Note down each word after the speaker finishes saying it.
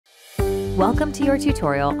Welcome to your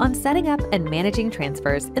tutorial on setting up and managing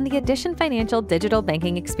transfers in the Addition Financial digital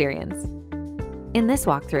banking experience. In this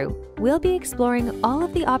walkthrough, we'll be exploring all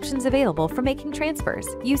of the options available for making transfers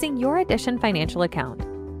using your Addition Financial account.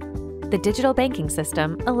 The digital banking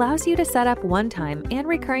system allows you to set up one-time and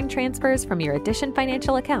recurring transfers from your Addition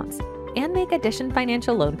Financial accounts and make Addition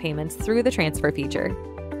Financial loan payments through the transfer feature.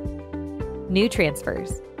 New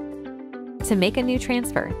transfers. To make a new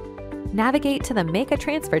transfer, navigate to the Make a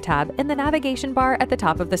Transfer tab in the navigation bar at the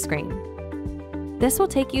top of the screen. This will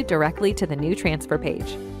take you directly to the New Transfer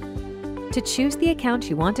page. To choose the account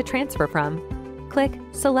you want to transfer from, click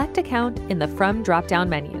Select Account in the From drop-down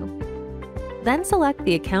menu. Then select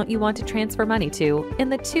the account you want to transfer money to in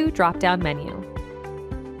the To drop-down menu.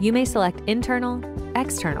 You may select internal,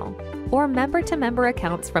 external, or member-to-member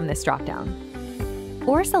accounts from this drop-down,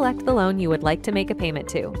 or select the loan you would like to make a payment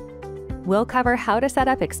to. We'll cover how to set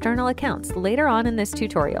up external accounts later on in this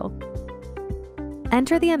tutorial.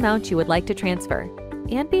 Enter the amount you would like to transfer,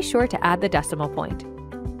 and be sure to add the decimal point.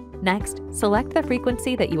 Next, select the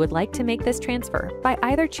frequency that you would like to make this transfer by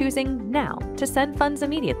either choosing Now to send funds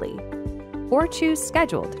immediately, or choose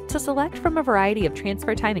Scheduled to select from a variety of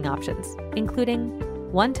transfer timing options, including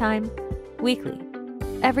one-time, weekly,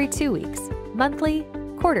 every 2 weeks, monthly,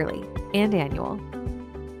 quarterly, and annual.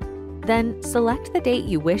 Then select the date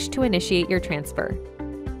you wish to initiate your transfer.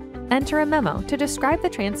 Enter a memo to describe the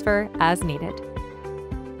transfer as needed.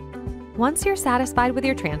 Once you're satisfied with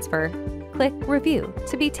your transfer, click Review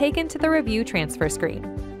to be taken to the Review Transfer screen.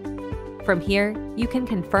 From here, you can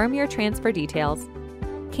confirm your transfer details,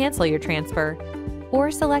 cancel your transfer, or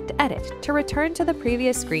select Edit to return to the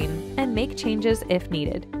previous screen and make changes if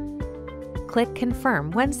needed. Click Confirm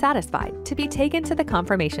when satisfied to be taken to the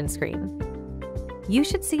confirmation screen. You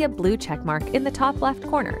should see a blue checkmark in the top left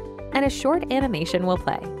corner, and a short animation will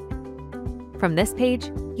play. From this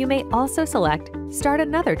page, you may also select Start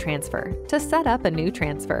another transfer to set up a new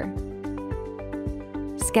transfer.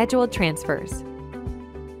 Scheduled transfers.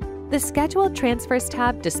 The Scheduled Transfers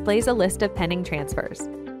tab displays a list of pending transfers.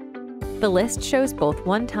 The list shows both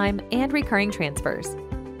one-time and recurring transfers.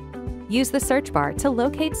 Use the search bar to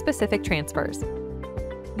locate specific transfers.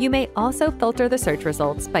 You may also filter the search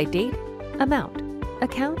results by date, amount,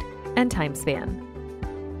 account, and time span.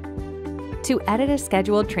 To edit a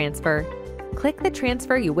scheduled transfer, click the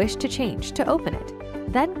transfer you wish to change to open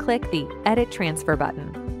it, then click the Edit Transfer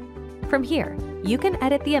button. From here, you can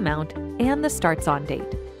edit the amount and the starts on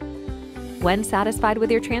date. When satisfied with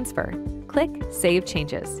your transfer, click Save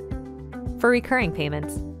Changes. For recurring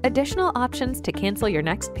payments, additional options to cancel your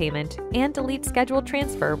next payment and delete scheduled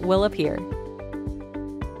transfer will appear.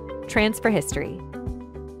 Transfer History.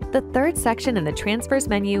 The third section in the Transfers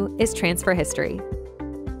menu is Transfer History.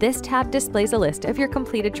 This tab displays a list of your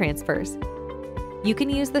completed transfers. You can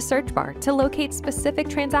use the search bar to locate specific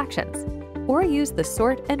transactions, or use the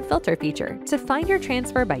Sort and Filter feature to find your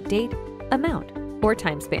transfer by date, amount, or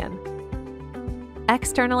time span.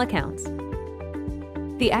 External Accounts.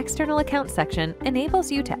 The External Accounts section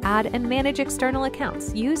enables you to add and manage external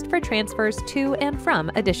accounts used for transfers to and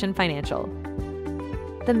from Addition Financial.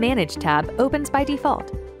 The Manage tab opens by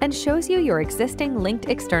default and shows you your existing linked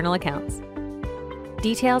external accounts.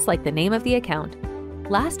 Details like the name of the account,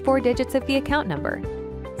 last 4 digits of the account number,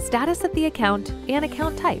 status of the account, and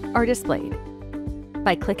account type are displayed.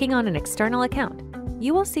 By clicking on an external account,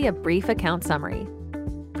 you will see a brief account summary.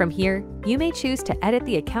 From here, you may choose to edit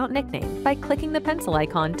the account nickname by clicking the pencil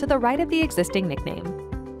icon to the right of the existing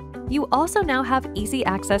nickname. You also now have easy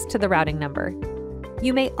access to the routing number.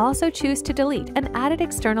 You may also choose to delete an added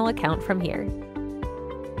external account from here.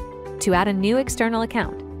 To add a new external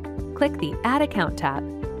account, click the Add Account tab.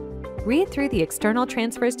 Read through the external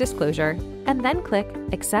transfers disclosure and then click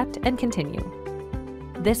Accept and Continue.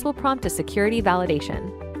 This will prompt a security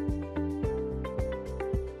validation.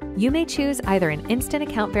 You may choose either an instant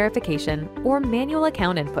account verification or manual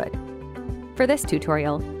account input. For this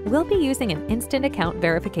tutorial, we'll be using an instant account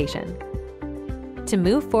verification. To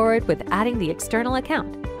move forward with adding the external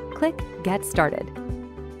account, click Get Started.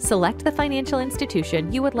 Select the financial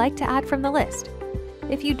institution you would like to add from the list.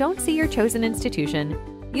 If you don't see your chosen institution,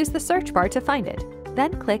 use the search bar to find it,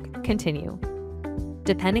 then click Continue.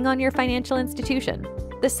 Depending on your financial institution,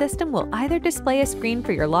 the system will either display a screen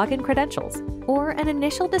for your login credentials or an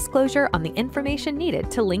initial disclosure on the information needed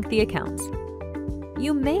to link the accounts.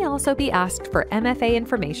 You may also be asked for MFA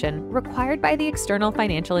information required by the external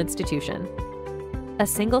financial institution. A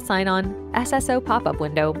single sign-on SSO pop-up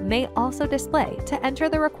window may also display to enter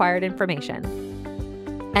the required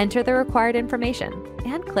information. Enter the required information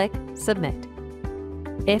and click Submit.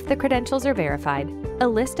 If the credentials are verified, a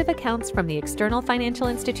list of accounts from the external financial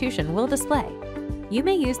institution will display. You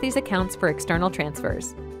may use these accounts for external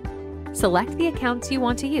transfers. Select the accounts you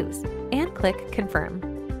want to use and click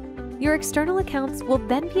Confirm. Your external accounts will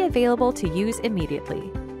then be available to use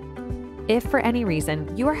immediately. If for any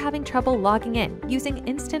reason you are having trouble logging in using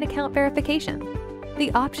instant account verification,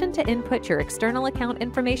 the option to input your external account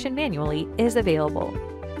information manually is available.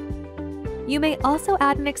 You may also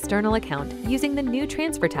add an external account using the New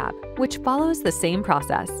Transfer tab, which follows the same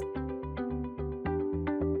process.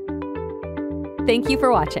 Thank you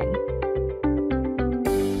for watching.